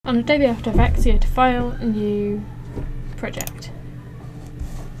on Adobe After Effects, you go to File, New Project.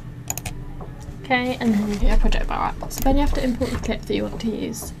 Okay, and then you get a project bar up. So then you have to import the clip that you want to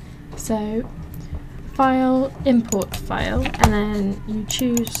use. So File, Import File, and then you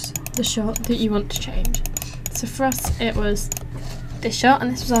choose the shot that you want to change. So for us it was this shot,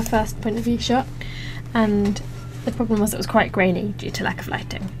 and this was our first point of view shot, and the problem was it was quite grainy due to lack of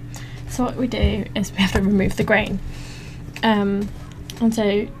lighting. So what we do is we have to remove the grain. And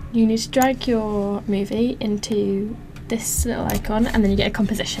so you need to drag your movie into this little icon, and then you get a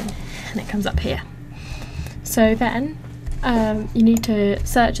composition, and it comes up here. So then you need to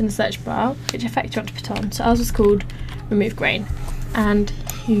search in the search bar which effect you want to put on. So ours was called Remove Grain, and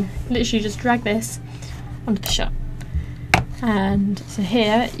you literally just drag this onto the shot. And so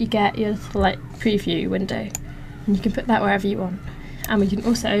here you get your little like preview window, and you can put that wherever you want. And we can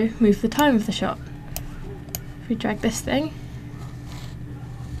also move the time of the shot. If we drag this thing,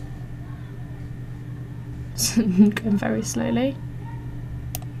 going very slowly.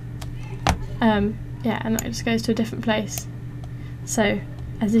 Yeah, and that just goes to a different place. So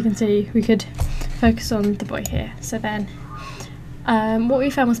as you can see, we could focus on the boy here. So then what we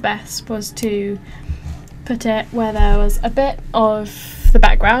found was best was to put it where there was a bit of the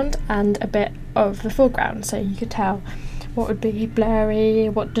background and a bit of the foreground, so you could tell what would be blurry,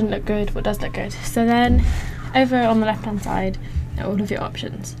 what didn't look good, what does look good. So then over on the left hand side are all of your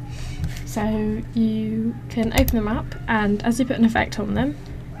options. So you can open them up, and as you put an effect on them,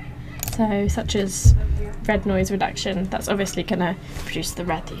 so such as red noise reduction, that's obviously going to produce the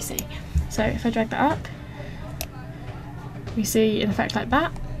red that you see. So if I drag that up, we see an effect like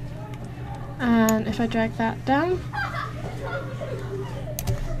that, and if I drag that down,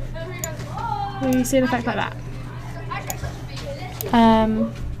 we see an effect like that.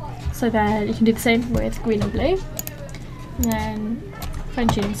 So then you can do the same with green and blue, and then fine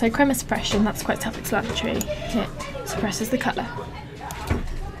tuning. So chroma suppression, that's quite self-explanatory. It suppresses the colour.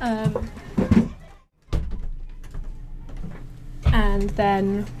 And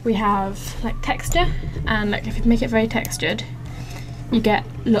then we have like texture, and like if you make it very textured, you get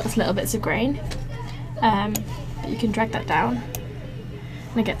lots of little bits of grain, but you can drag that down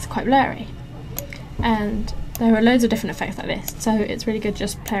and it gets quite blurry. And there are loads of different effects like this, so it's really good to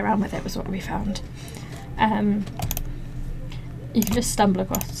just play around with it, was what we found. You can just stumble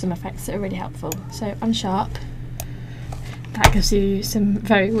across some effects that are really helpful. So unsharp, that gives you some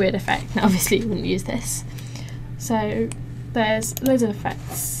very weird effect. Now obviously you wouldn't use this. So there's loads of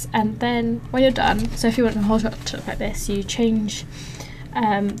effects, and then when you're done, so if you want the whole shot to look like this, you change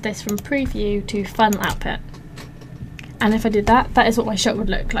this from preview to final output. And if I did that, that is what my shot would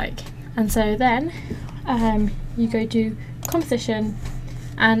look like. And so then you go to composition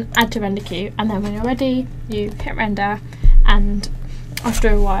and add to render queue, and then when you're ready you hit render, and after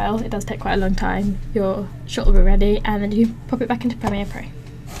a while, it does take quite a long time, your shot will be ready, and then you pop it back into Premiere Pro.